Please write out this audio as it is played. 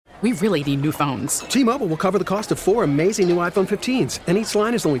We really need new phones. T-Mobile will cover the cost of 4 amazing new iPhone 15s, and each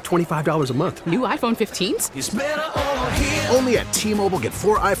line is only $25 a month. New iPhone 15s? It's better over here. Only at T-Mobile, get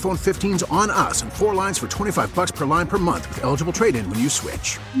 4 iPhone 15s on us and 4 lines for $25 per line per month with eligible trade-in when you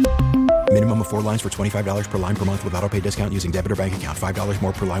switch. Minimum of 4 lines for $25 per line per month with autopay discount using debit or bank account. $5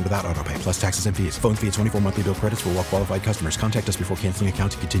 more per line without autopay, plus taxes and fees. Phone fee at 24 monthly bill credits for well-qualified customers. Contact us before canceling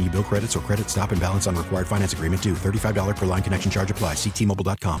account to continue bill credits or credit stop and balance on required finance agreement due. $35 per line connection charge applies. See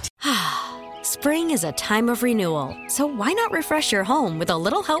T-Mobile.com. Spring is a time of renewal, so why not refresh your home with a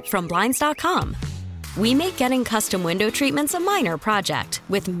little help from Blinds.com? We make getting custom window treatments a minor project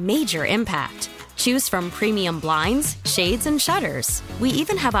with major impact. Choose from premium blinds, shades, and shutters. We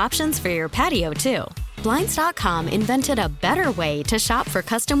even have options for your patio, too. Blinds.com invented a better way to shop for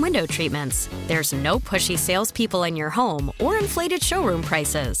custom window treatments. There's no pushy salespeople in your home or inflated showroom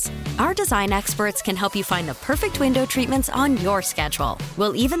prices. Our design experts can help you find the perfect window treatments on your schedule.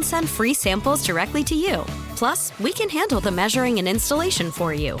 We'll even send free samples directly to you. Plus, we can handle the measuring and installation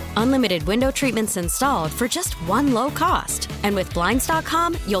for you. Unlimited window treatments installed for just one low cost. And with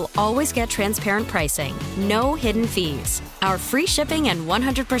Blinds.com, you'll always get transparent pricing. No hidden fees. Our free shipping and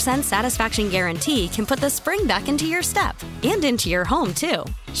 100% satisfaction guarantee can put the spring back into your step and into your home, too.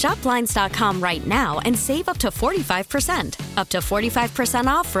 Shop Blinds.com right now and save up to 45%. Up to 45%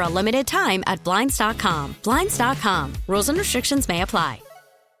 off for a limited time at Blinds.com. Blinds.com. Rules and restrictions may apply.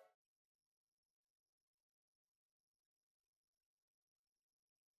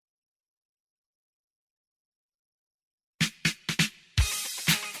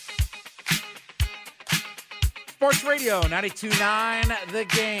 Sports Radio 92.9 The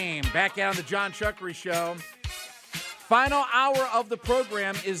Game. Back out on the John Chuckery Show. Final hour of the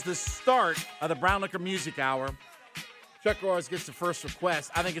program is the start of the Brown Liquor Music Hour. Chuck always gets the first request.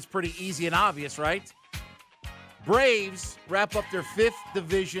 I think it's pretty easy and obvious, right? Braves wrap up their 5th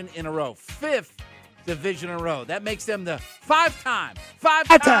division in a row. 5th division in a row. That makes them the five-time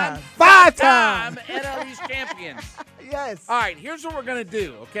NL East champions. Yes. All right, here's what we're going to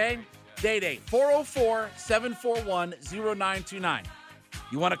do, okay? Day, 404-741-0929.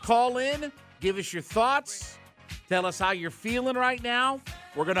 You want to call in, give us your thoughts, tell us how you're feeling right now.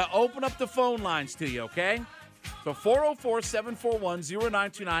 We're going to open up the phone lines to you, okay? So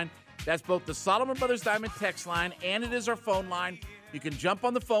 404-741-0929. That's both the Solomon Brothers Diamond text line and it is our phone line. You can jump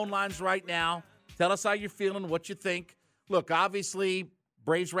on the phone lines right now. Tell us how you're feeling, what you think. Look, obviously,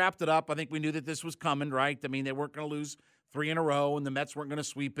 Braves wrapped it up. I think we knew that this was coming, right? I mean, they weren't going to lose 3 in a row, and the Mets weren't going to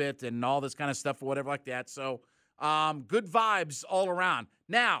sweep it and all this kind of stuff or whatever like that. So good vibes all around.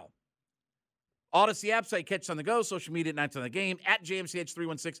 Now, Odyssey app site, catch us on the go, social media at 9 on the Game, at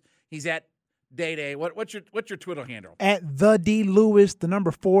JMCH316. He's at Day. What's your Twitter handle? At the D Lewis, the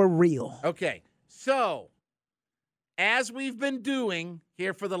number 4 real. Okay, so as we've been doing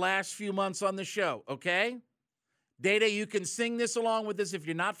here for the last few months on the show, okay? Day, you can sing this along with us if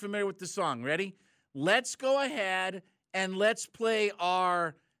you're not familiar with the song. Ready? Let's go ahead and let's play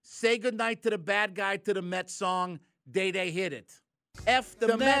our Say Goodnight to the Bad Guy to the Mets song, Day Hit It. F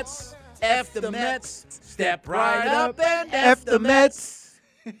the Mets, F the Mets, step right up and F the Mets.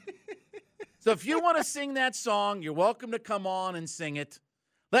 So if you want to sing that song, you're welcome to come on and sing it.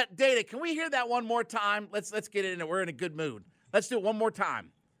 Data, can we hear that one more time? Let's get it in it. We're in a good mood. Let's do it one more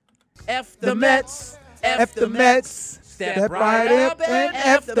time. F the Mets, F the Mets, step right up and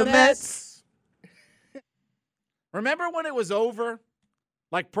F the Mets. Remember when it was over?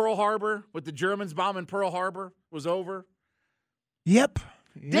 Like Pearl Harbor, with the Germans bombing Pearl Harbor was over? Yep.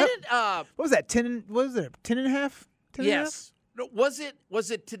 Didn't what was that? 10? What was it? 10 and a half? 10 yes. And a half?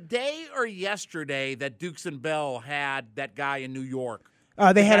 Was it today or yesterday that Dukes and Bell had that guy in New York?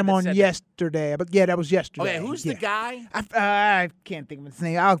 They had him on yesterday, but yeah, that was yesterday. Okay, who's the guy? I can't think of his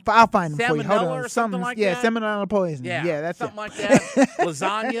name. I'll find him for you. Hold on. Or something like that? Yeah, salmonella poisoning. Yeah, that's something like that.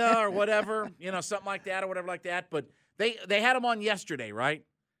 Lasagna or whatever, something like that or whatever like that. But they had him on yesterday, right?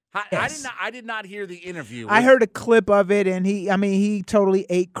 Yes. I did not hear the interview. I heard a clip of it, and he totally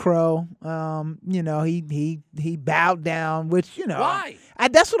ate crow. He bowed down, which why?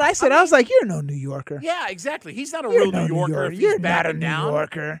 That's what I said. I was like, "You're no New Yorker." Yeah, exactly. He's not a real New Yorker. You're not a New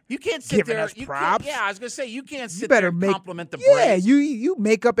Yorker. You can't sit giving there. us props. I was gonna say you can't sit there and compliment the Braves. Yeah, you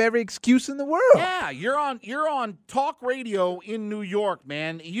make up every excuse in the world. Yeah, you're on talk radio in New York,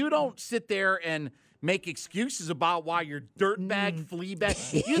 man. You don't sit there and make excuses about why you're dirtbag,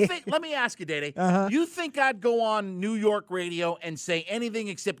 fleabag. You think? Let me ask you, Dede. You think I'd go on New York radio and say anything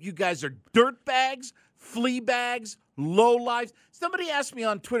except you guys are dirtbags, fleabags, lowlifes? Somebody asked me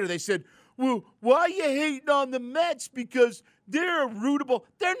on Twitter. They said, "Well, why are you hating on the Mets? Because they're rootable."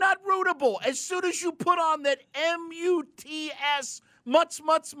 They're not rootable. As soon as you put on that MUTS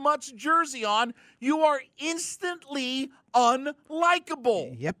Mutts jersey on, you are instantly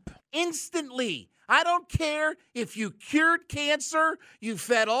unlikable. Yep. Instantly. I don't care if you cured cancer, you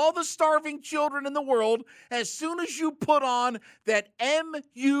fed all the starving children in the world. As soon as you put on that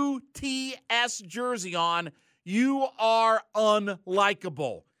MUTS jersey on, you are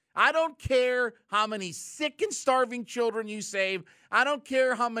unlikable. I don't care how many sick and starving children you save. I don't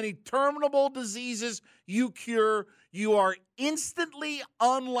care how many terminal diseases you cure. You are instantly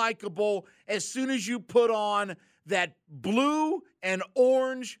unlikable as soon as you put on that blue and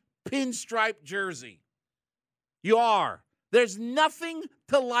orange pinstripe jersey. You are. There's nothing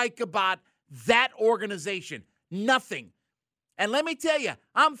to like about that organization. Nothing. And let me tell you,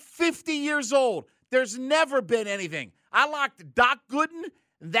 I'm 50 years old. There's never been anything. I liked Doc Gooden.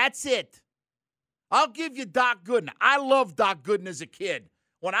 That's it. I'll give you Doc Gooden. I loved Doc Gooden as a kid.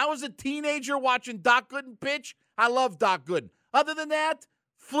 When I was a teenager watching Doc Gooden pitch, I loved Doc Gooden. Other than that,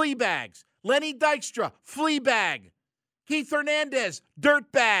 flea bags. Lenny Dykstra, flea bag. Keith Hernandez,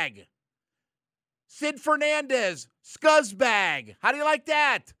 dirtbag. Sid Fernandez, scuzzbag. How do you like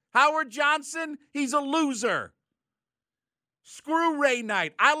that? Howard Johnson, he's a loser. Screw Ray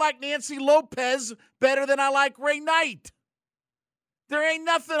Knight. I like Nancy Lopez better than I like Ray Knight. There ain't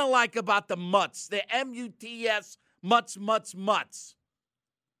nothing I like about the Mutts, the MUTS, Mutts.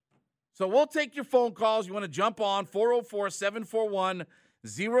 So we'll take your phone calls. You want to jump on,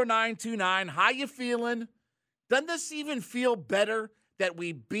 404-741-0929. How you feeling? Doesn't this even feel better that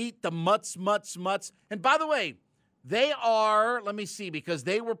we beat the Mutts? And by the way, they are, let me see, because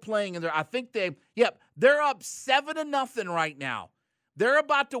they were playing in there. I think they're up 7-0 right now. They're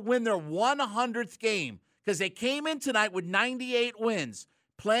about to win their 100th game because they came in tonight with 98 wins,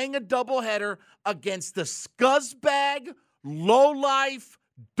 playing a doubleheader against the scuzzbag, lowlife,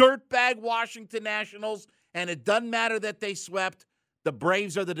 dirtbag Washington Nationals, and it doesn't matter that they swept. The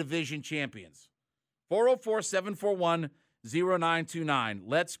Braves are the division champions. 404-741-0929.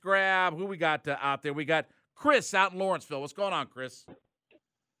 Let's grab who we got out there. We got Chris out in Lawrenceville. What's going on, Chris?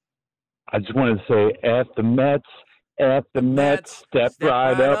 I just wanted to say F the Mets, step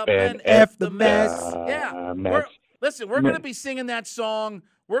right up and F the Mets. Yeah. Mets. We're going to be singing that song.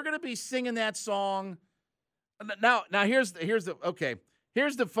 Now here's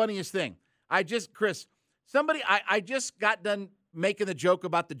the funniest thing. I just got done making the joke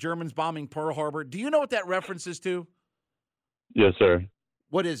about the Germans bombing Pearl Harbor. Do you know what that reference is to? Yes, sir.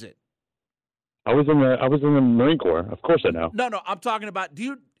 What is it? I was in the Marine Corps. Of course I know. No, I'm talking about,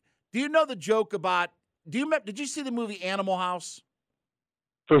 do you know the joke about, did you see the movie Animal House?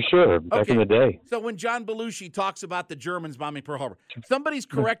 For sure, back in the day. So when John Belushi talks about the Germans bombing Pearl Harbor, somebody's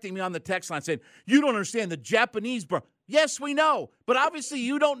correcting me on the text line saying, you don't understand the Japanese. Yes, we know. But obviously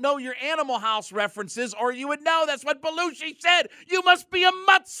you don't know your Animal House references or you would know. That's what Belushi said. You must be a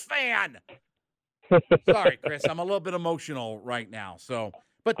Mutts fan. Sorry, Chris. I'm a little bit emotional right now.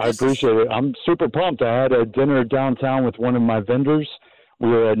 But I appreciate it. I'm super pumped. I had a dinner downtown with one of my vendors. We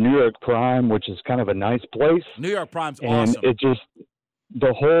were at New York Prime, which is kind of a nice place. New York Prime's and awesome.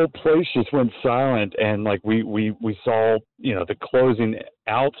 The whole place just went silent, and like we saw, the closing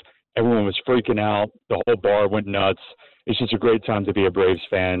out. Everyone was freaking out. The whole bar went nuts. It's just a great time to be a Braves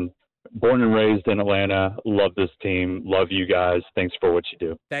fan. Born and raised in Atlanta. Love this team. Love you guys. Thanks for what you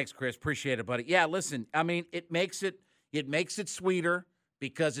do. Thanks, Chris. Appreciate it, buddy. Yeah, listen. I mean, it makes it sweeter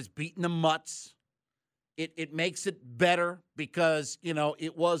because it's beating the Mutts. It makes it better because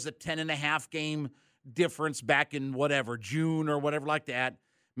it was a 10.5 game difference back in June or whatever like that.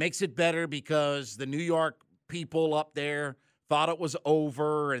 Makes it better because the New York people up there thought it was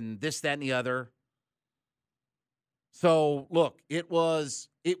over and this, that, and the other. So look, it was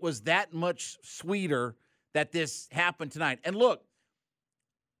that much sweeter that this happened tonight. And look,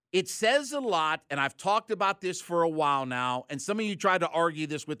 it says a lot, and I've talked about this for a while now, and some of you tried to argue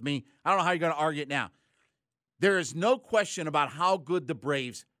this with me. I don't know how you're going to argue it now. There is no question about how good the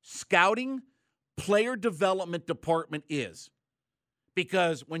Braves scouting, player development department is.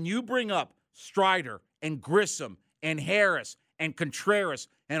 Because when you bring up Strider and Grissom and Harris and Contreras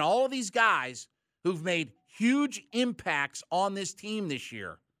and all of these guys who've made huge impacts on this team this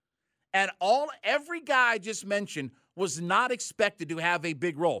year, and every guy I just mentioned was not expected to have a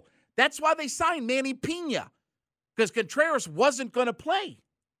big role. That's why they signed Manny Pena, because Contreras wasn't going to play.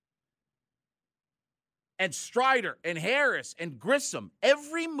 And Strider and Harris and Grissom,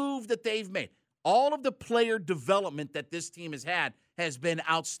 every move that they've made, all of the player development that this team has had has been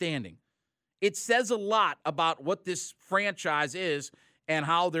outstanding. It says a lot about what this franchise is and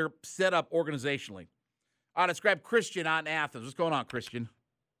how they're set up organizationally. All right, let's grab Christian out in Athens. What's going on, Christian?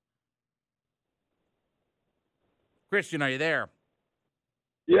 Christian, are you there?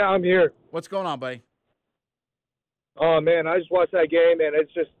 Yeah, I'm here. What's going on, buddy? Oh man, I just watched that game and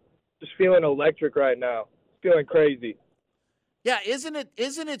it's just feeling electric right now. Feeling crazy. Yeah, isn't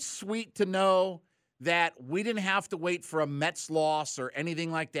it sweet to know that we didn't have to wait for a Mets loss or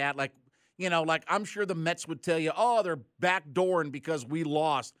anything like that? Like, like I'm sure the Mets would tell you, oh, they're backdooring because we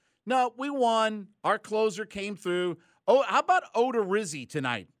lost. No, we won. Our closer came through. Oh, how about Odorizzi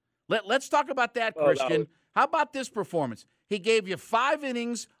tonight? Let's talk about that, Christian. How about this performance? He gave you 5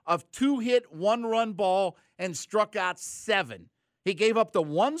 innings of 2-hit, 1-run ball and struck out 7. He gave up the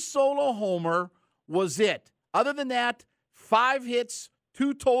 1 solo homer, was it. Other than that, 5 hits,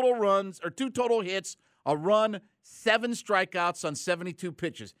 2 total hits, a run, 7 strikeouts on 72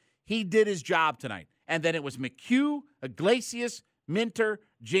 pitches. He did his job tonight. And then it was McHugh, Iglesias, Minter,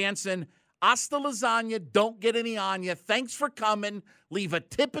 Jansen. Hasta lasagna, don't get any on you. Thanks for coming. Leave a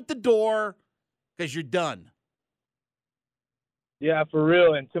tip at the door because you're done. Yeah, for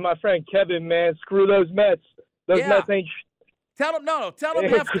real. And to my friend Kevin, man, screw those Mets. Those Mets ain't. Tell him tell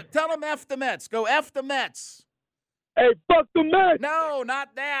him F the Mets. Go F the Mets. Hey, fuck the Mets. No,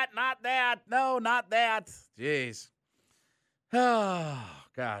 not that. No, not that. Jeez. Oh,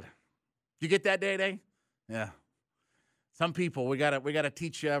 God. You get that, Day? Yeah. Some people, we gotta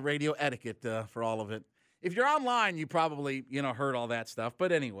teach radio etiquette for all of it. If you're online, you probably, heard all that stuff.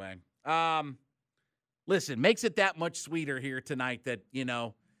 But anyway, listen, makes it that much sweeter here tonight that,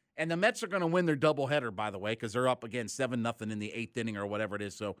 and the Mets are going to win their doubleheader, by the way, because they're up again 7-0 in the 8th inning or whatever it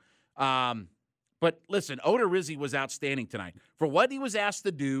is. So, but listen, Odorizzi was outstanding tonight. For what he was asked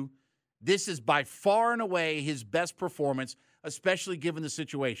to do, this is by far and away his best performance, especially given the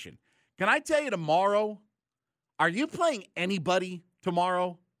situation. Can I tell you tomorrow, are you playing anybody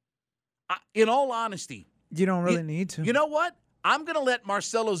tomorrow? In all honesty. You don't really need to. You know what? I'm going to let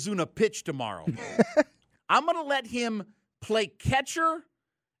Marcell Ozuna pitch tomorrow. I'm going to let him play catcher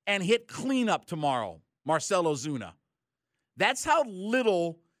and hit cleanup tomorrow, Marcell Ozuna. That's how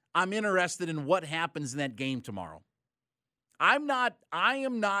little I'm interested in what happens in that game tomorrow. I'm going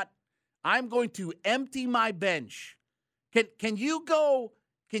to empty my bench. Can you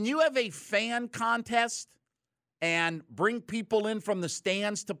have a fan contest and bring people in from the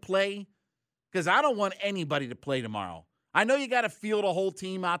stands to play? Because I don't want anybody to play tomorrow. I know you got to field a whole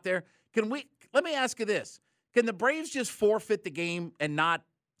team out there. Let me ask you this. Can the Braves just forfeit the game and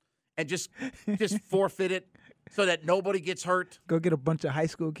just forfeit it so that nobody gets hurt? Go get a bunch of high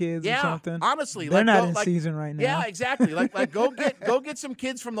school kids or something. Honestly. They're not in season right now. Yeah, exactly. Like go get some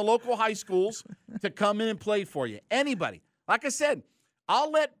kids from the local high schools to come in and play for you. Anybody. Like I said,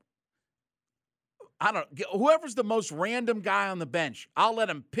 whoever's the most random guy on the bench, I'll let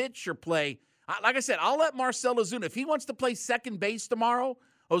him pitch or play. Like I said, I'll let Marcell Ozuna. If he wants to play second base tomorrow,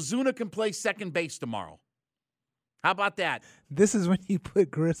 Ozuna can play second base tomorrow. How about that? This is when you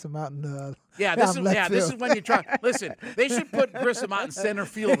put Grissom out in the this is when you try. Listen, they should put Grissom out in center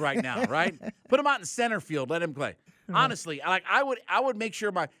field right now, right? Put him out in center field. Let him play. Honestly, I would make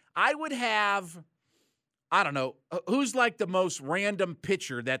sure I would have, I don't know, who's like the most random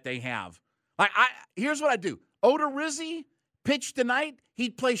pitcher that they have. Here's what I do. Odorizzi pitched tonight.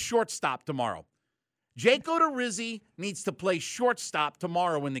 He'd play shortstop tomorrow. Jake Odorizzi needs to play shortstop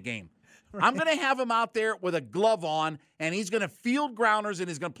tomorrow in the game. Right. I'm going to have him out there with a glove on, and he's going to field grounders, and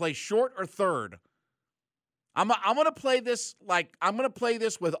he's going to play short or third. I'm going to play this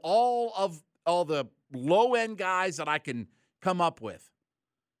with all the low end guys that I can come up with.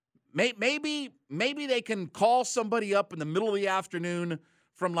 Maybe they can call somebody up in the middle of the afternoon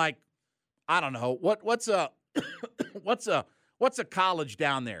from I don't know what's a college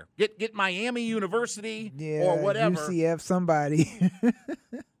down there. Get Miami University or whatever. UCF somebody.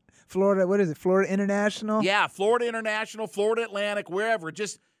 Florida, what is it? Florida International? Yeah, Florida International, Florida Atlantic, wherever.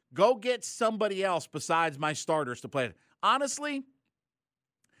 Just go get somebody else besides my starters to play it. Honestly,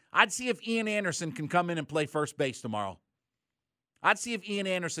 I'd see if Ian Anderson can come in and play first base tomorrow. I'd see if Ian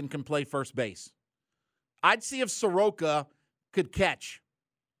Anderson can play first base. I'd see if Soroka could catch.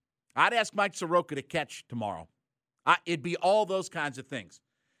 I'd ask Mike Soroka to catch tomorrow. It'd be all those kinds of things.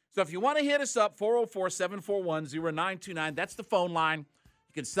 So if you want to hit us up, 404-741-0929, that's the phone line.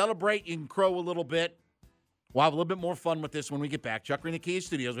 You can celebrate. You can crow a little bit. We'll have a little bit more fun with this when we get back. Chuck Green, the Kia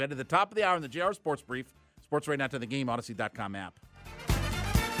Studios. We head to the top of the hour in the JR Sports Brief. Sports right now to the game, Odyssey.com app.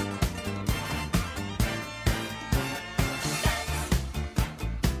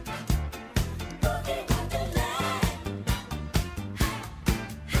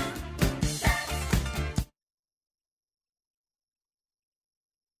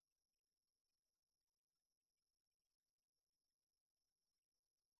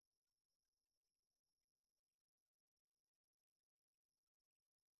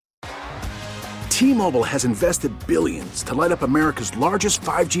 T-Mobile has invested billions to light up America's largest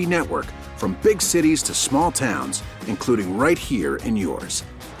 5G network, from big cities to small towns, including right here in yours.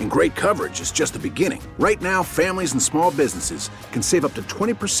 And great coverage is just the beginning. Right now, families and small businesses can save up to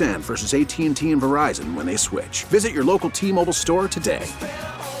 20% versus AT&T and Verizon when they switch. Visit your local T-Mobile store today.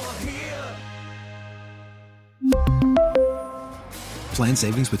 Plan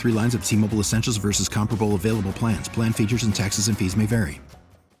savings with 3 lines of T-Mobile Essentials versus comparable available plans. Plan features and taxes and fees may vary.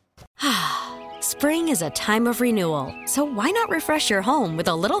 Spring is a time of renewal, so why not refresh your home with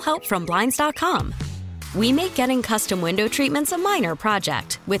a little help from Blinds.com? We make getting custom window treatments a minor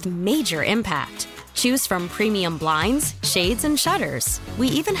project with major impact. Choose from premium blinds, shades, and shutters. We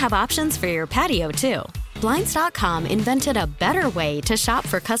even have options for your patio, too. Blinds.com invented a better way to shop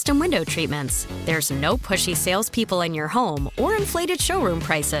for custom window treatments. There's no pushy salespeople in your home or inflated showroom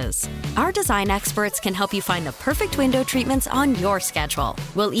prices. Our design experts can help you find the perfect window treatments on your schedule.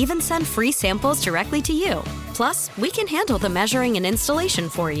 We'll even send free samples directly to you. Plus, we can handle the measuring and installation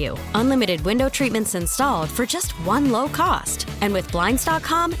for you. Unlimited window treatments installed for just one low cost. And with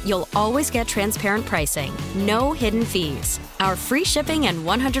Blinds.com, you'll always get transparent pricing. No hidden fees. Our free shipping and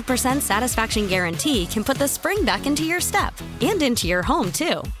 100% satisfaction guarantee can put the spring back into your step and into your home,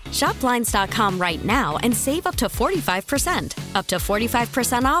 too. Shop Blinds.com right now and save up to 45%. Up to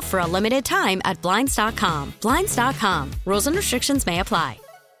 45% off for a limited time at Blinds.com. Blinds.com. Rules and restrictions may apply.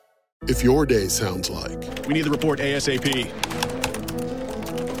 If your day sounds like, we need the report ASAP,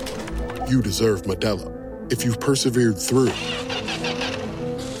 you deserve Modelo. If you've persevered through,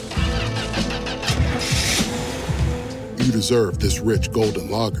 you deserve this rich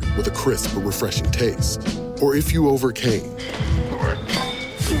golden lager with a crisp but refreshing taste. Or if you overcame, 2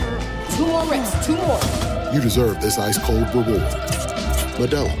 more reps, 2 more. you deserve this ice-cold reward.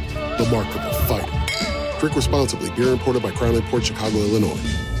 Modelo, the Remarkable Fighter. Drink responsibly. Beer imported by Crown Imports, Chicago, Illinois.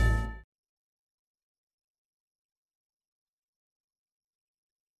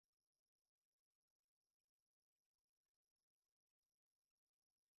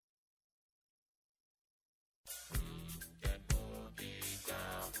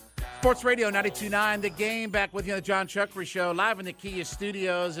 Sports Radio 92.9 The Game, back with you on the John Chuckery Show, live in the Kia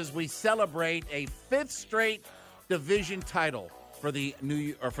Studios as we celebrate a 5th straight division title for the New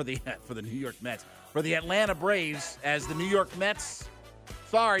York Mets, for the Atlanta Braves, as the New York Mets.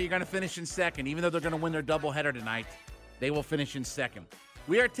 Sorry, you're going to finish in second, even though they're going to win their doubleheader tonight. They will finish in second.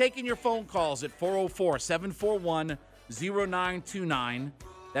 We are taking your phone calls at 404-741-0929.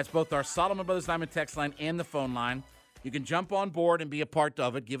 That's both our Solomon Brothers Diamond text line and the phone line. You can jump on board and be a part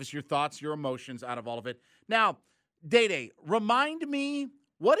of it. Give us your thoughts, your emotions out of all of it. Now, Day-Day, remind me,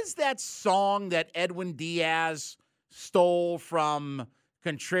 what is that song that Edwin Diaz stole from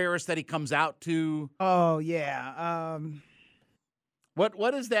Contreras that he comes out to? Oh, yeah.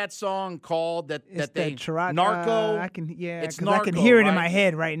 What is that song called that they Narco? It's because Narco, I can hear it right? in my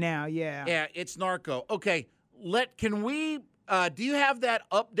head right now. Yeah. Yeah, it's Narco. Okay, can we do you have that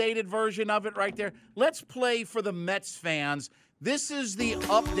updated version of it right there? Let's play for the Mets fans. This is the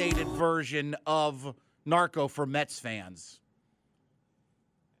updated version of Narco for Mets fans.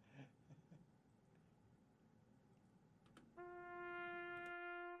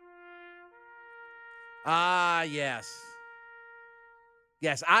 Ah, yes.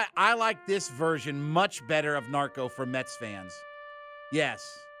 Yes, I like this version much better of Narco for Mets fans.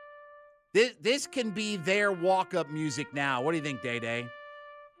 Yes. This can be their walk-up music now. What do you think, Day-Day?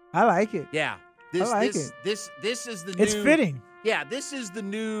 I like it. Yeah. I like it. This is the new... It's fitting. Yeah, this is the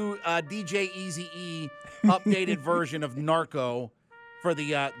new DJ Eazy-E updated version of Narco for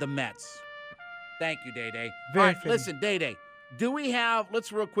the Mets. Thank you, Day-Day. All right, fitting. listen, Day-Day,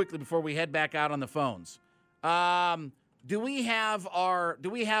 let's real quickly before we head back out on the phones. Do we have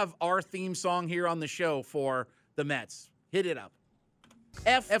our theme song here on the show for the Mets? Hit it up.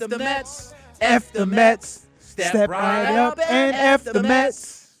 F the Mets. F the Mets. Step right up and F the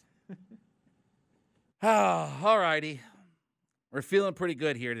Mets. Oh, all righty. We're feeling pretty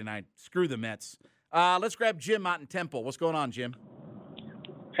good here tonight. Screw the Mets. Let's grab Jim out in Temple. What's going on, Jim?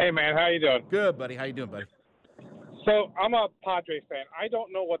 Hey, man, how you doing? Good, buddy. How you doing, buddy? So I'm a Padres fan. I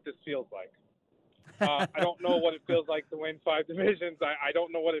don't know what this feels like. I don't know what it feels like to win 5 divisions. I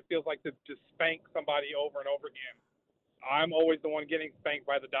don't know what it feels like to spank somebody over and over again. I'm always the one getting spanked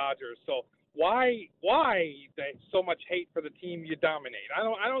by the Dodgers. So why so much hate for the team you dominate? I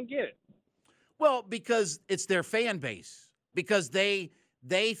don't get it. Well, because it's their fan base. Because they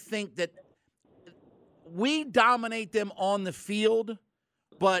think that we dominate them on the field,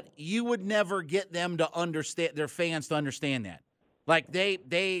 but you would never get them to understand, their fans to understand that. Like they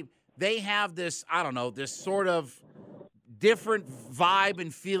have this, I don't know, this sort of different vibe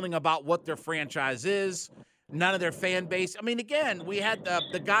and feeling about what their franchise is. None of their fan base. I mean, again, we had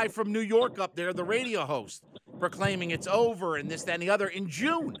the guy from New York up there, the radio host, proclaiming it's over and this, that, and the other in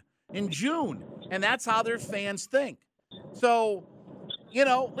June. And that's how their fans think. So,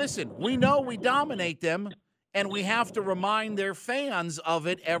 listen, we know we dominate them, and we have to remind their fans of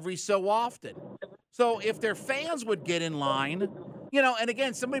it every so often. So if their fans would get in line, and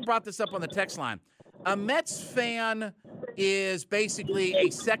again, somebody brought this up on the text line. A Mets fan is basically a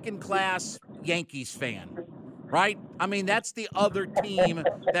second-class Yankees fan, right? I mean, that's the other team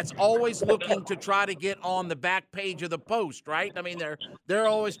that's always looking to try to get on the back page of the Post, right? I mean, they're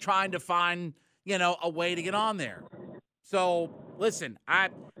always trying to find, a way to get on there. So, listen, I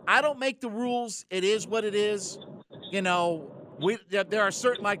don't make the rules. It is what it is. There are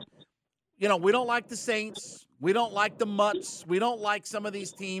certain, we don't like the Saints. We don't like the Mutts. We don't like some of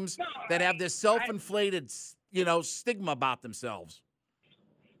these teams that have this self-inflated, stigma about themselves.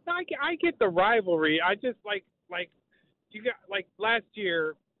 I get the rivalry. I just like you got last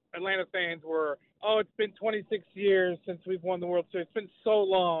year, Atlanta fans were, it's been 26 years since we've won the World Series. It's been so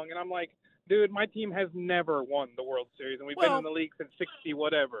long, and I'm like, dude, my team has never won the World Series, and we've been in the league since 60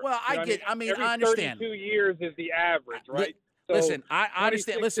 whatever. Well, I understand. 32 years is the average, right? Listen, I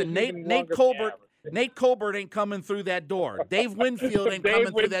understand. Listen, Nate Colbert ain't coming through that door. Dave Winfield ain't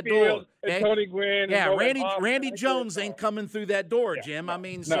coming through that door. Okay? Tony Gwynn. Yeah, Randy Jones ain't coming through that door, Jim. I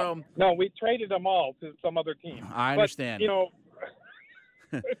mean, no, we traded them all to some other team. I understand.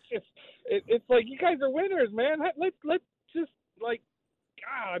 But, it's like you guys are winners, man. Let's just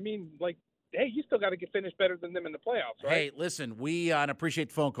hey, you still got to get finished better than them in the playoffs, right? Hey, listen, we and appreciate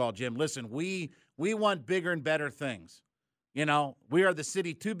the phone call, Jim. Listen, we want bigger and better things. We are the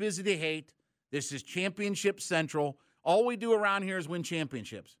city too busy to hate. This is Championship Central. All we do around here is win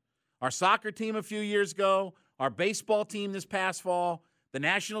championships. Our soccer team a few years ago, our baseball team this past fall, the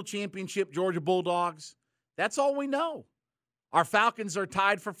national championship, Georgia Bulldogs. That's all we know. Our Falcons are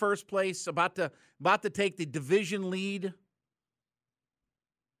tied for first place, about to take the division lead.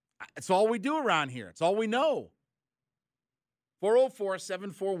 It's all we do around here. It's all we know.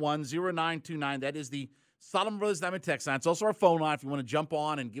 404-741-0929. That is the Solomon Brothers Diamond text line. It's also our phone line if you want to jump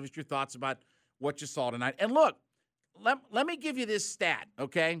on and give us your thoughts about what you saw tonight. And look, let me give you this stat,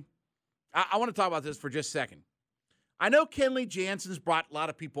 okay? I want to talk about this for just a second. I know Kenley Jansen's brought a lot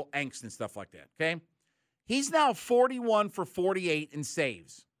of people angst and stuff like that, okay? He's now 41 for 48 in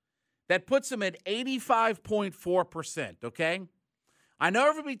saves. That puts him at 85.4%, okay? I know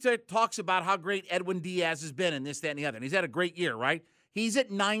everybody talks about how great Edwin Diaz has been and this, that, and the other. And he's had a great year, right? He's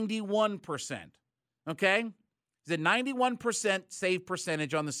at 91%, okay? He's at 91% save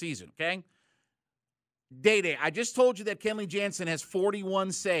percentage on the season, okay? Day, I just told you that Kenley Jansen has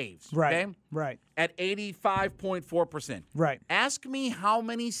 41 saves, right, okay? Right. At 85.4%. Right. Ask me how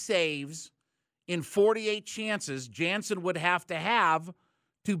many saves in 48 chances Jansen would have to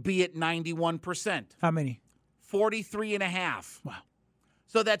be at 91%. How many? 43.5. Wow.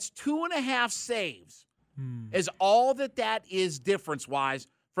 So that's 2.5 saves is all that is difference-wise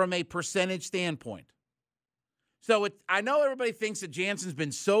from a percentage standpoint. So I know everybody thinks that Jansen's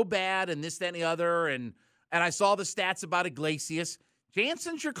been so bad and this, that, and the other, and I saw the stats about Iglesias.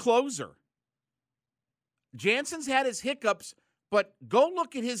 Jansen's your closer. Jansen's had his hiccups, but go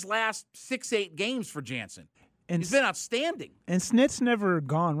look at his last 6-8 games for Jansen. And he's been outstanding. And Snit's never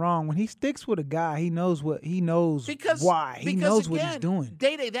gone wrong. When he sticks with a guy, he knows why. He knows what he's doing.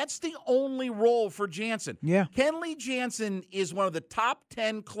 Day, that's the only role for Jansen. Yeah. Kenley Jansen is one of the top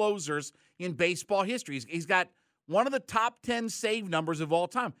 10 closers in baseball history. He's got one of the top 10 save numbers of all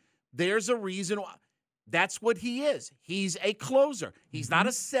time. There's a reason why. That's what he is. He's a closer. He's not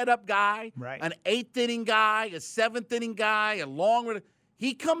a setup guy, an 8th inning guy, a 7th inning guy, a long.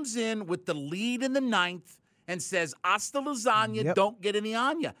 He comes in with the lead in the 9th and says, hasta lasagna, don't get any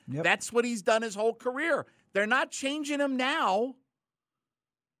on you. That's what he's done his whole career. They're not changing him now.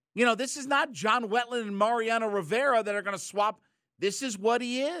 This is not John Wetland and Mariano Rivera that are going to swap. This is what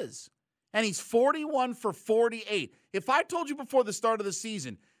he is. And he's 41 for 48. If I told you before the start of the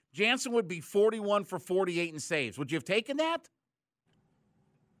season, Jansen would be 41 for 48 in saves, would you have taken that?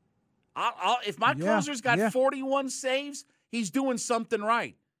 If my closer's got 41 saves, he's doing something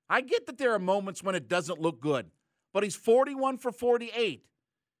right. I get that there are moments when it doesn't look good, but he's 41 for 48.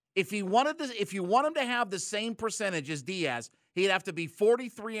 If you want him to have the same percentage as Diaz, he'd have to be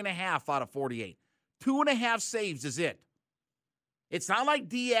 43.5 out of 48. 2.5 saves is it. It's not like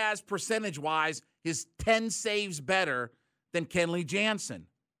Diaz, percentage-wise, is 10 saves better than Kenley Jansen.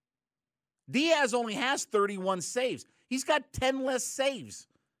 Diaz only has 31 saves. He's got 10 less saves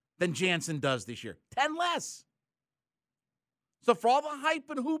than Jansen does this year. 10 less. So for all the hype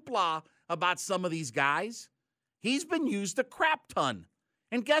and hoopla about some of these guys, he's been used a crap ton.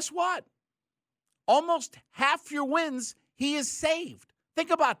 And guess what? Almost half your wins he has saved. Think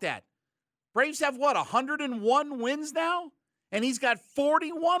about that. Braves have, 101 wins now? And he's got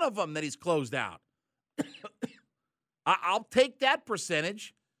 41 of them that he's closed out. I'll take that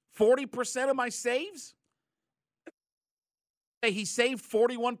percentage. 40% of my saves? He saved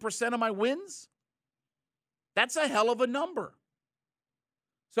 41% of my wins? That's a hell of a number.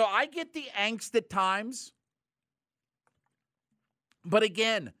 So I get the angst at times. But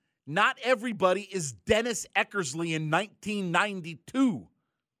again, not everybody is Dennis Eckersley in 1992.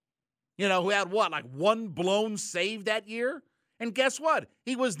 Who had one blown save that year? And guess what?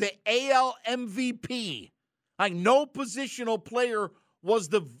 He was the AL MVP. No positional player was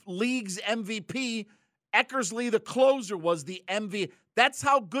the league's MVP. Eckersley, the closer, was the MVP. That's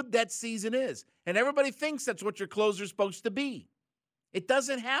how good that season is. And everybody thinks that's what your closer's supposed to be. It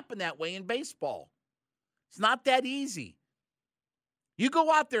doesn't happen that way in baseball. It's not that easy. You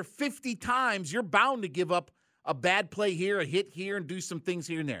go out there 50 times, you're bound to give up a bad play here, a hit here, and do some things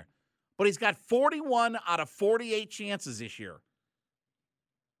here and there. But he's got 41 out of 48 chances this year.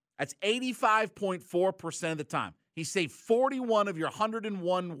 That's 85.4% of the time. He saved 41 of your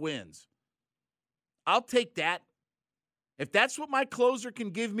 101 wins. I'll take that. If that's what my closer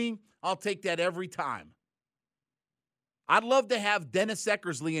can give me, I'll take that every time. I'd love to have Dennis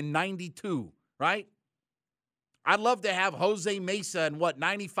Eckersley in 92, right? I'd love to have Jose Mesa in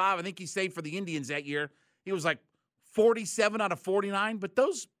 95. I think he saved for the Indians that year. He was 47 out of 49. But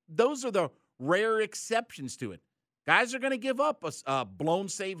those are the rare exceptions to it. Guys are going to give up a blown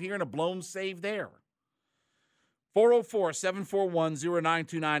save here and a blown save there.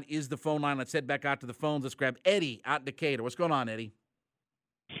 404-741-0929 is the phone line. Let's head back out to the phones. Let's grab Eddie out in Decatur. What's going on, Eddie?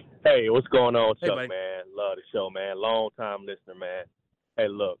 Hey, what's going on, Chuck, buddy. man? Love the show, man. Long-time listener, man. Hey,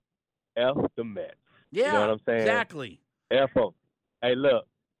 look, F the Mets. Yeah, you know what I'm saying? Exactly. F them. Hey, look,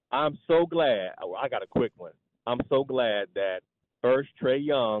 I'm so glad. I got a quick one. I'm so glad that first Trae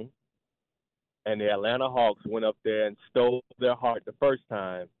Young and the Atlanta Hawks went up there and stole their heart the first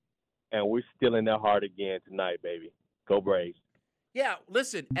time, and we're stealing their heart again tonight, baby. Go Braves. Yeah,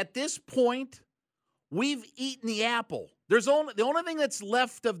 listen, at this point, we've eaten the apple. The only thing that's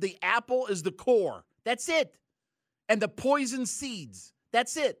left of the apple is the core. That's it. And the poison seeds.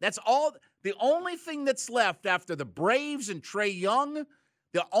 That's it. That's all. The only thing that's left after the Braves and Trae Young,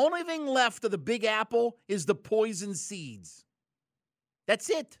 the only thing left of the big apple is the poison seeds. That's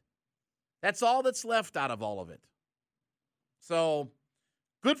it. That's all that's left out of all of it. So,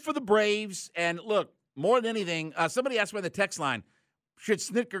 good for the Braves. And look, more than anything, somebody asked me on the text line, should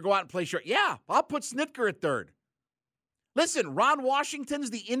Snitker go out and play short? Yeah, I'll put Snitker at third. Listen, Ron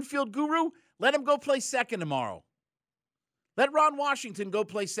Washington's the infield guru. Let him go play second tomorrow. Let Ron Washington go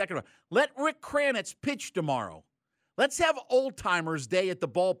play second tomorrow. Let Rick Kranitz pitch tomorrow. Let's have old-timers day at the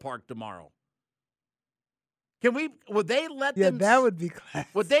ballpark tomorrow. Would they let them? Yeah, that would be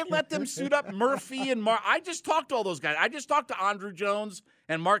classic. Would they let them suit up Murphy and I just talked to all those guys. I just talked to Andrew Jones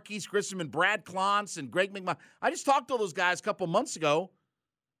and Marquise Grissom and Brad Klontz and Greg McMahon. I just talked to all those guys a couple months ago.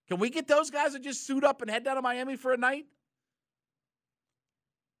 Can we get those guys to just suit up and head down to Miami for a night?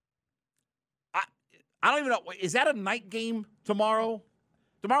 I don't even know. Is that a night game tomorrow?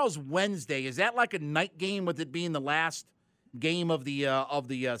 Tomorrow's Wednesday. Is that like a night game with it being the last game of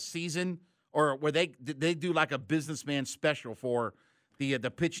the season? Or where they do like a businessman special for the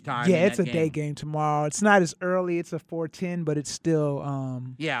pitch time? Yeah, it's a day game tomorrow. It's not as early. It's a 4:10, but it's still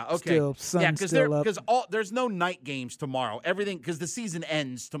Still sun still up. Because there's no night games tomorrow. Everything because the season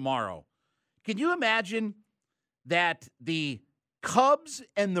ends tomorrow. Can you imagine that the Cubs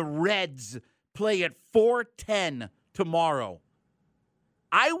and the Reds play at 4:10 tomorrow?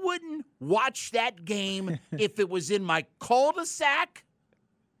 I wouldn't watch that game if it was in my cul-de-sac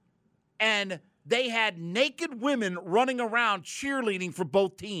and they had naked women running around cheerleading for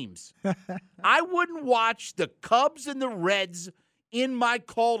both teams. I wouldn't watch the Cubs and the Reds in my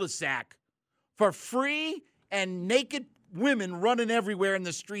cul-de-sac for free and naked women running everywhere in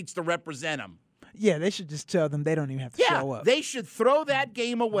the streets to represent them. Yeah, they should just tell them they don't even have to show up. They should throw that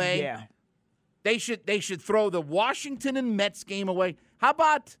game away. Yeah. They should throw the Washington and Mets game away. How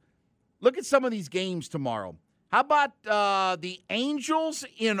about look at some of these games tomorrow? How about the Angels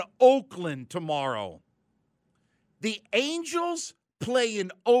in Oakland tomorrow? The Angels play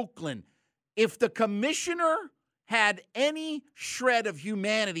in Oakland. If the commissioner had any shred of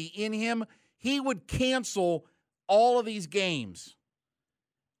humanity in him, he would cancel all of these games.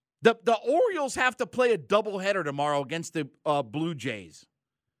 The Orioles have to play a doubleheader tomorrow against the Blue Jays.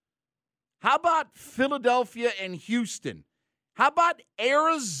 How about Philadelphia and Houston? How about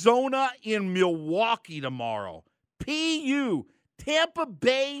Arizona in Milwaukee tomorrow? PU, Tampa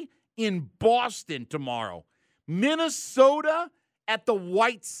Bay in Boston tomorrow. Minnesota at the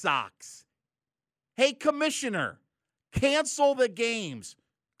White Sox. Hey, commissioner, cancel the games.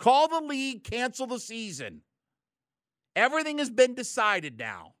 Call the league, cancel the season. Everything has been decided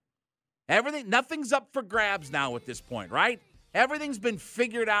now. Nothing's up for grabs now at this point, right? Everything's been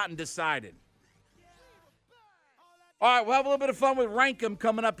figured out and decided. All right, we'll have a little bit of fun with Rank 'em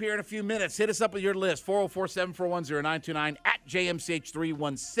coming up here in a few minutes. Hit us up with your list, 404-741-0929 at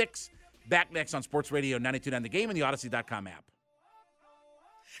JMCH316. Back next on Sports Radio 92.9 The Game and the Odyssey.com app.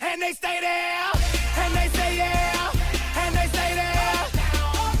 And they stay there, and they say yeah, and they stay there.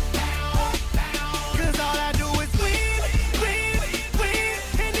 'Cause all I do is win, win, win.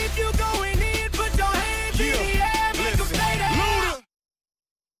 And if you going in, put your hands in the air, make them stay there.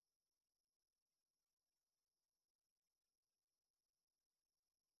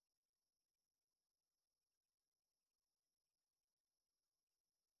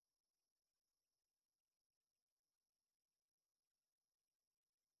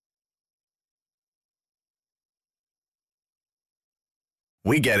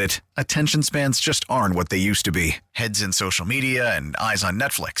 We get it. Attention spans just aren't what they used to be. Heads in social media and eyes on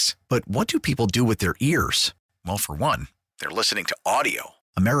Netflix. But what do people do with their ears? Well, for one, they're listening to audio.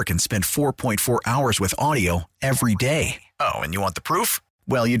 Americans spend 4.4 hours with audio every day. Oh, and you want the proof?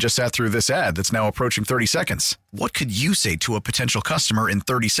 Well, you just sat through this ad that's now approaching 30 seconds. What could you say to a potential customer in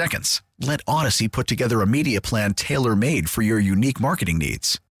 30 seconds? Let Odyssey put together a media plan tailor-made for your unique marketing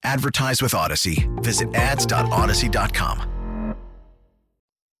needs. Advertise with Odyssey. Visit ads.odyssey.com.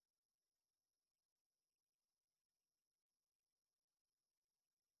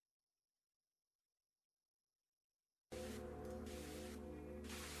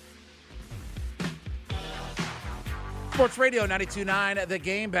 Sports Radio 92.9 The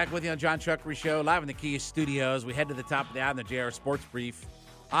Game, back with you on John Chuckery Show, live in the Kia Studios. We head to the top of the hour in the JR Sports Brief.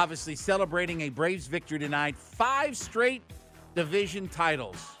 Obviously celebrating a Braves victory tonight. 5 straight division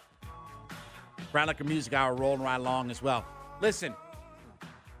titles. Brown Liquor Music Hour rolling right along as well. Listen,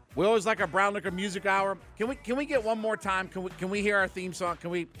 we always like our Brown Liquor Music Hour. Can we get one more time? Can we hear our theme song?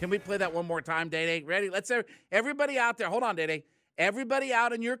 Can we play that one more time, Day-Day? Ready? Let's everybody out there. Hold on, Day-Day. Everybody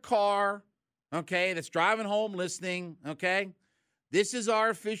out in your car, okay, that's driving home listening, okay? This is our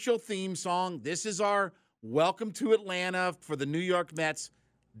official theme song. This is our welcome to Atlanta for the New York Mets.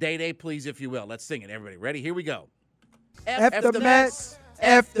 Day-Day, please, if you will. Let's sing it, everybody. Ready? Here we go. F the Mets,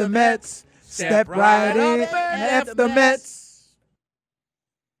 F the Mets, step right in, F the Mets.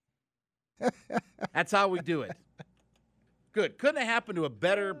 That's how we do it. Good. Couldn't have happened to a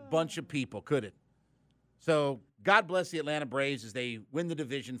better bunch of people, could it? So God bless the Atlanta Braves as they win the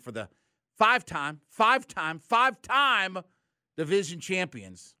division for the five-time division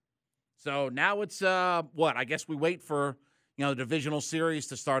champions. So now it's what? I guess we wait for the divisional series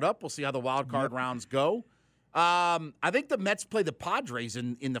to start up. We'll see how the wild card rounds go. I think the Mets play the Padres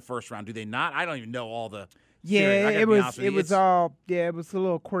in the first round. Do they not? I don't even know all the. Yeah, it was a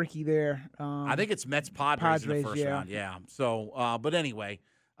little quirky there. I think it's Mets Padres in the first round. Yeah. So, but anyway,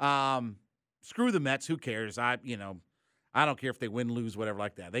 screw the Mets. Who cares? I don't care if they win, lose, whatever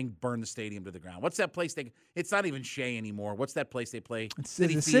like that. They can burn the stadium to the ground. What's that place? It's not even Shea anymore. What's that place they play? It's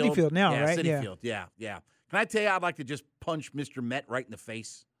Citi Field now, right? Citi Field. Yeah. Can I tell you, I'd like to just punch Mr. Met right in the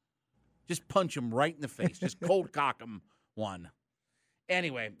face. Just punch him right in the face. Just cold cock him one.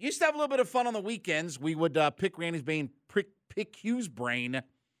 Anyway, used to have a little bit of fun on the weekends. We would pick Randy's brain, pick Hugh's brain.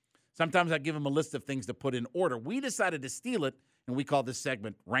 Sometimes I'd give him a list of things to put in order. We decided to steal it, and we call this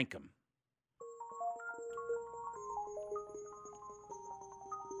segment Rank 'em.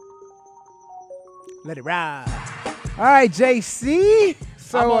 Let it ride. All right, JC.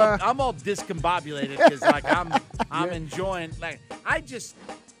 So I'm all discombobulated because I'm enjoying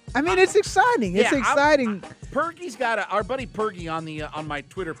it's exciting. It's exciting. Pergy's got our buddy Pergy on my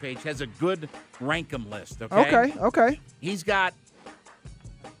Twitter page has a good rank 'em list. Okay. He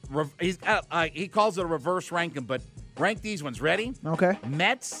calls it a reverse rank 'em, but rank these ones. Ready? Okay.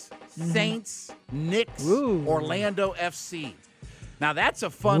 Mets, Saints, Knicks, Orlando FC. Now, that's a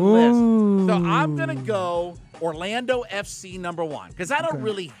fun list. So I'm going to go Orlando FC number 1 because I don't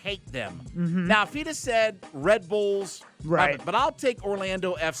really hate them. Mm-hmm. Now, if he'd have said Red Bulls, right, but I'll take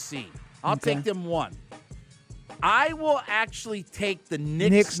Orlando FC. I'll take them 1. I will actually take the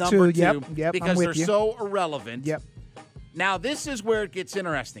Knicks number 2 because they're so irrelevant. Yep. Now, this is where it gets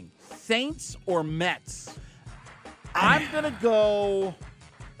interesting. Saints or Mets? I'm going to go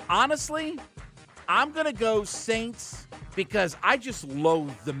Saints because I just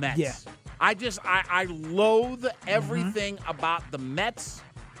loathe the Mets. Yeah. I loathe everything about the Mets.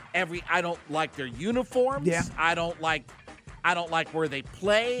 I don't like their uniforms. Yeah. I don't like where they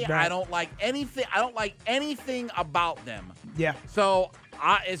play. Right. I don't like anything. I don't like anything about them. Yeah. So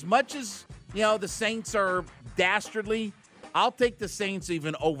as much as the Saints are dastardly, I'll take the Saints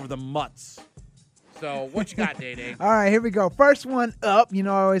even over the Mutts. So what you got, Day-Day? All right, here we go. First one up. I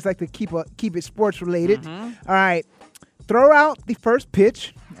always like to keep it sports related. All right. Throw out the first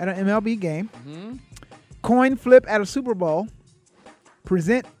pitch at an MLB game. Coin flip at a Super Bowl.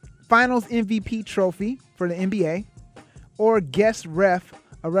 Present Finals MVP trophy for the NBA. Or guest ref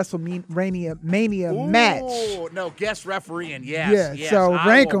a WrestleMania match. No, guest referee and yes. So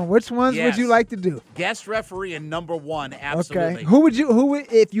rank them. Which ones would you like to do? Guest referee and number one, absolutely. Okay. Who would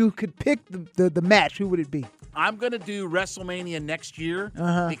if you could pick the match, who would it be? I'm going to do WrestleMania next year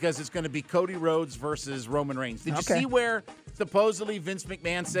because it's going to be Cody Rhodes versus Roman Reigns. Did you see where supposedly Vince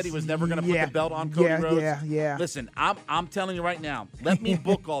McMahon said he was never going to put the belt on Cody Rhodes? Yeah. Listen, I'm telling you right now, let me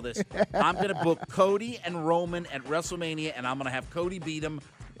book all this. I'm going to book Cody and Roman at WrestleMania, and I'm going to have Cody beat him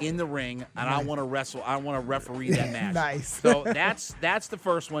in the ring, and I want to wrestle. I want to referee that match. Nice. So that's the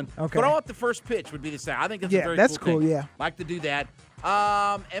first one. Okay. Throw out the first pitch would be the second. I think that's a very cool thing. Yeah, like to do that.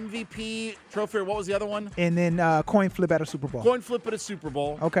 MVP trophy. What was the other one? And then coin flip at a Super Bowl. Coin flip at a Super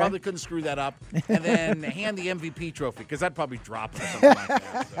Bowl. Okay. Probably couldn't screw that up. And then hand the MVP trophy because I'd probably drop it or something like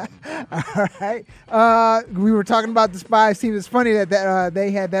that. So. All right. We were talking about the Spies team. It's funny that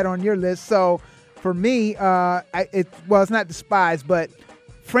they had that on your list. So for me, it's not the Spies, but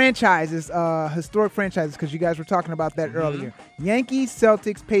franchises, historic franchises, because you guys were talking about that earlier. Yankees,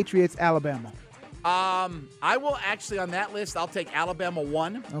 Celtics, Patriots, Alabama. I will actually on that list. I'll take Alabama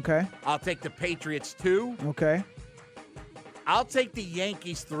 1. Okay. I'll take the Patriots 2. Okay. I'll take the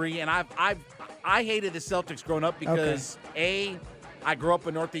Yankees 3. And I hated the Celtics growing up because I grew up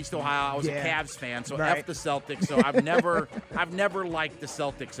in Northeast Ohio. I was a Cavs fan, so F the Celtics. So I've never liked the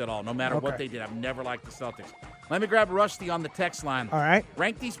Celtics at all. No matter what they did, I've never liked the Celtics. Let me grab Rusty on the text line. All right.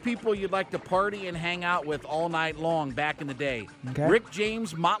 Rank these people you'd like to party and hang out with all night long back in the day. Okay. Rick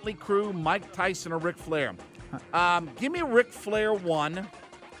James, Motley Crue, Mike Tyson, or Ric Flair. Give me Ric Flair 1.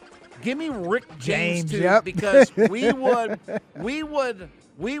 Give me Rick James 2 because we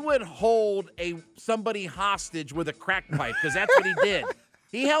would hold somebody hostage with a crack pipe because that's what he did.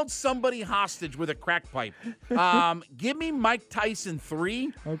 He held somebody hostage with a crack pipe. Give me Mike Tyson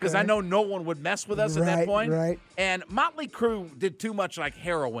 3 because I know no one would mess with us at that point. Right. And Motley Crue did too much like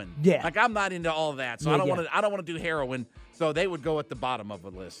heroin. Yeah. Like I'm not into all of that, so I don't want to do heroin. So they would go at the bottom of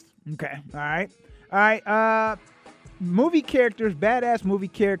the list. Okay. All right. Movie characters, badass movie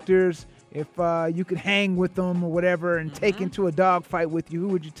characters. If you could hang with them or whatever and take into a dogfight with you, who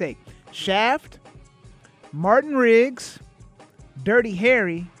would you take? Shaft, Martin Riggs, Dirty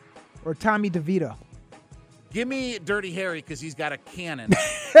Harry, or Tommy DeVito? Give me Dirty Harry because he's got a cannon.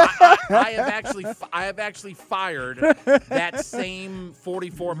 I have actually fired that same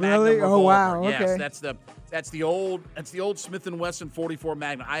 44 Magnum revolver. Oh wow! Yes, Okay. that's the old Smith & Wesson 44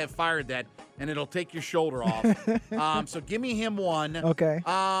 Magnum. I have fired that, and it'll take your shoulder off. So give me him 1. Okay.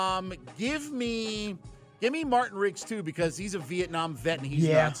 Give me Martin Riggs 2 because he's a Vietnam vet and he's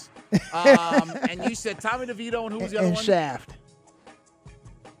Yeah. nuts. And you said Tommy DeVito and who was the other And one? Shaft.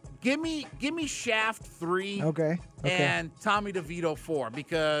 Give me Shaft 3. Okay. And Tommy DeVito 4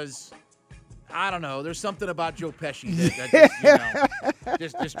 because I don't know. There's something about Joe Pesci that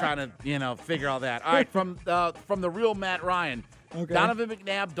just trying to figure all that. All right, from the real Matt Ryan, Donovan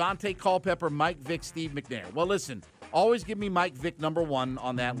McNabb, Dante Culpepper, Mike Vick, Steve McNair. Well, listen, always give me Mike Vick number 1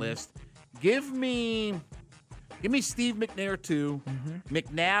 on that list. Give me Steve McNair 2,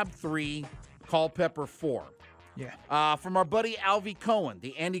 McNabb 3, Culpepper 4. Yeah. From our buddy Alvy Cohen,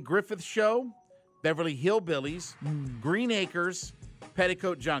 The Andy Griffith Show, Beverly Hillbillies, Green Acres,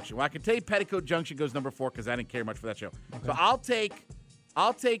 Petticoat Junction. Well, I can tell you Petticoat Junction goes number 4 because I didn't care much for that show. Okay. So I'll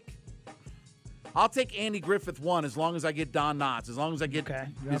take Andy Griffith 1 as long as I get Don Knotts, as long as I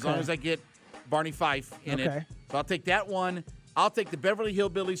get Barney Fife in it. So I'll take that 1. I'll take the Beverly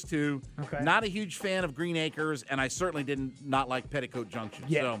Hillbillies 2. Okay. Not a huge fan of Green Acres, and I certainly did not like Petticoat Junction.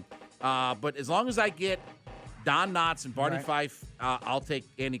 Yeah. So, but as long as I get Don Knotts and Barney Fife, I'll take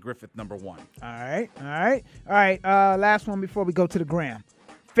Andy Griffith number 1. All right. Last one before we go to the gram.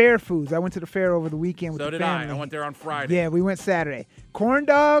 Fair foods. I went to the fair over the weekend with the family. I went there on Friday. Yeah, we went Saturday. Corn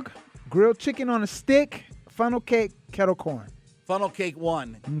dog, grilled chicken on a stick, funnel cake, kettle corn. Funnel cake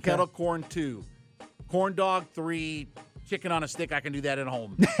 1, kettle corn 2, corn dog 3, chicken on a stick. I can do that at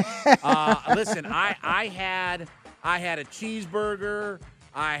home. Listen, I had a cheeseburger.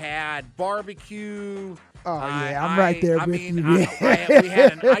 I had barbecue. Oh, yeah, I'm right there with you. We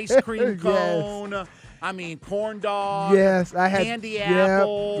had an ice cream cone. I mean, corn dog. Yes, I had candy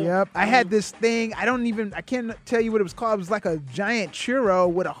apple. Yep. I had this thing. I can't tell you what it was called. It was like a giant churro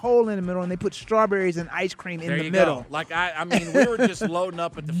with a hole in the middle, and they put strawberries and ice cream in the middle. Go. Like I mean, we were just loading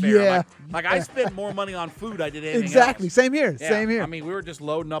up at the fair. Yeah. Like I spent more money on food I did anything exactly. else. Same here. Yeah. Same here. I mean, we were just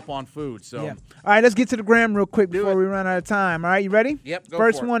loading up on food. So. Yeah. All right, let's get to the gram real quick before we run out of time. All right, you ready? Yep. Go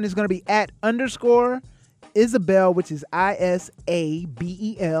First for it. one is going to be @_ Isabel, which is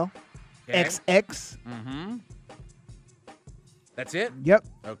ISABEL XX. Mm-hmm. That's it? Yep.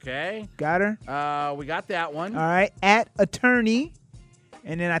 Okay. Got her. We got that one. All right. @attorney,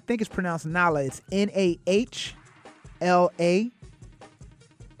 and then I think it's pronounced Nala. It's NAHLA.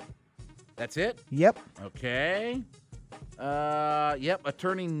 That's it? Yep. Okay. Yep.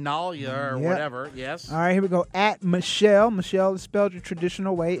 Attorney Nalia or whatever. Yes. All right. Here we go. @Michelle. Michelle is spelled your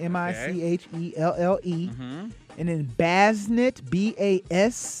traditional way. MICHELLE. Mm-hmm. And then Basnett.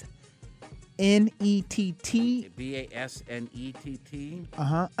 BASNETT. BASNETT.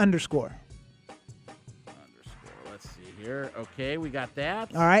 _. Let's see here. Okay, we got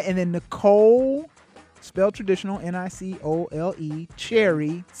that. All right, and then Nicole, spelled traditional, NICOLE,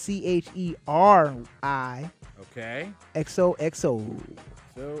 Cherry, CHERI, Okay. XOXO.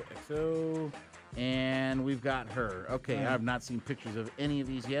 XO. And we've got her. Okay, I have not seen pictures of any of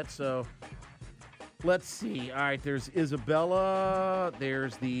these yet, so let's see. All right, there's Isabella.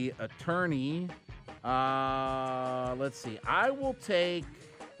 There's the attorney. Let's see.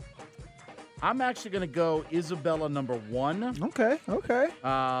 I'm actually going to go Isabella number 1. Okay.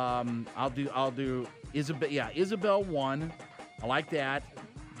 I'll do Isabel. Yeah, Isabel 1. I like that.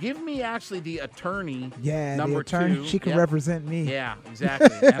 Give me actually the attorney. Yeah, number the attorney. 2. She can represent me. Yeah,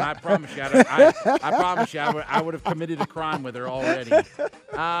 exactly. And I promise you, I would have committed a crime with her already.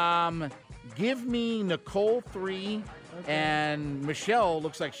 Give me Nicole 3, and Michelle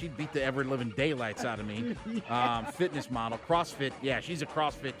looks like she'd beat the ever-living daylights out of me. Fitness model, CrossFit. Yeah, she's a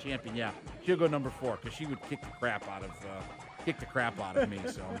CrossFit champion. Yeah, she'll go number 4 because she would kick the crap out of me.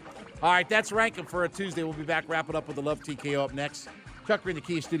 So, all right, that's ranking for a Tuesday. We'll be back wrapping up with the Love TKO up next. Chuck, we're in the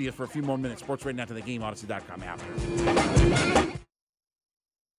Kia Studios for a few more minutes. Sports right now to the game, Odyssey.com app.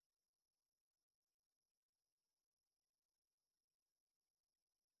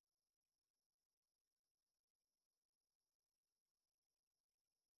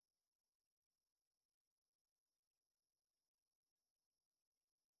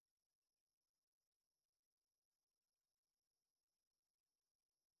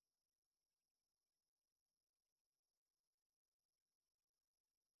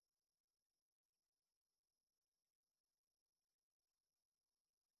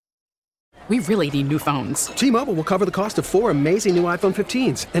 We really need new phones. T-Mobile will cover the cost of 4 amazing new iPhone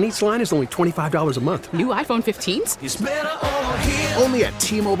 15s, and each line is only $25 a month. New iPhone 15s? It's better over here. Only at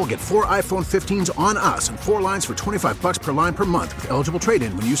T-Mobile, get 4 iPhone 15s on us and 4 lines for $25 per line per month with eligible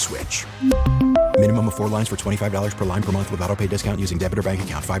trade-in when you switch. Minimum of 4 lines for $25 per line per month with auto-pay discount using debit or bank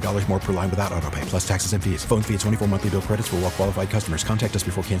account. $5 more per line without auto-pay, plus taxes and fees. Phone fee at 24 monthly bill credits for well-qualified customers. Contact us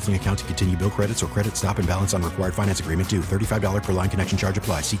before canceling account to continue bill credits or credit stop and balance on required finance agreement due. $35 per line connection charge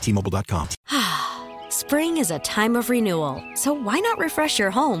applies. See T-Mobile.com. Spring is a time of renewal, so why not refresh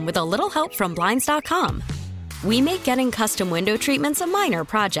your home with a little help from Blinds.com? We make getting custom window treatments a minor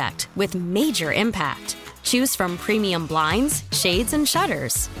project with major impact. Choose from premium blinds, shades, and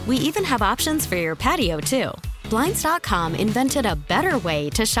shutters. We even have options for your patio, too. Blinds.com invented a better way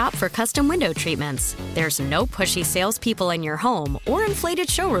to shop for custom window treatments. There's no pushy salespeople in your home or inflated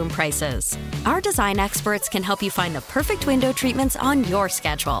showroom prices. Our design experts can help you find the perfect window treatments on your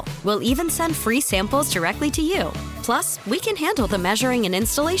schedule. We'll even send free samples directly to you. Plus, we can handle the measuring and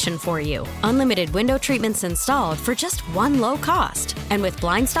installation for you. Unlimited window treatments installed for just one low cost. And with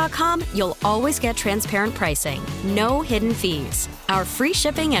Blinds.com, you'll always get transparent pricing. No hidden fees. Our free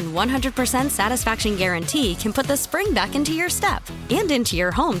shipping and 100% satisfaction guarantee can put the spring back into your step and into your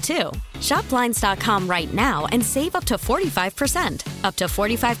home, too. Shop Blinds.com right now and save up to 45%. Up to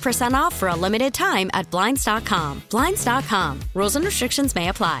 45% off for a limited time at Blinds.com. Blinds.com. Rules and restrictions may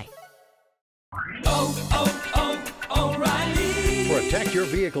apply. Protect your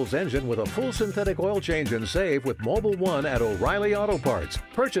vehicle's engine with a full synthetic oil change and save with Mobil 1 at O'Reilly Auto Parts.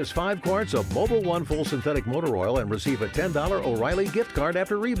 Purchase 5 quarts of Mobil 1 full synthetic motor oil and receive a $10 O'Reilly gift card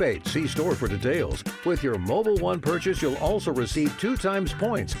after rebate. See store for details. With your Mobil 1 purchase, you'll also receive 2 times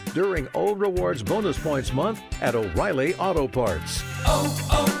points during O Rewards Bonus Points Month at O'Reilly Auto Parts.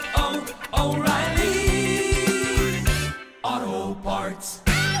 O'Reilly.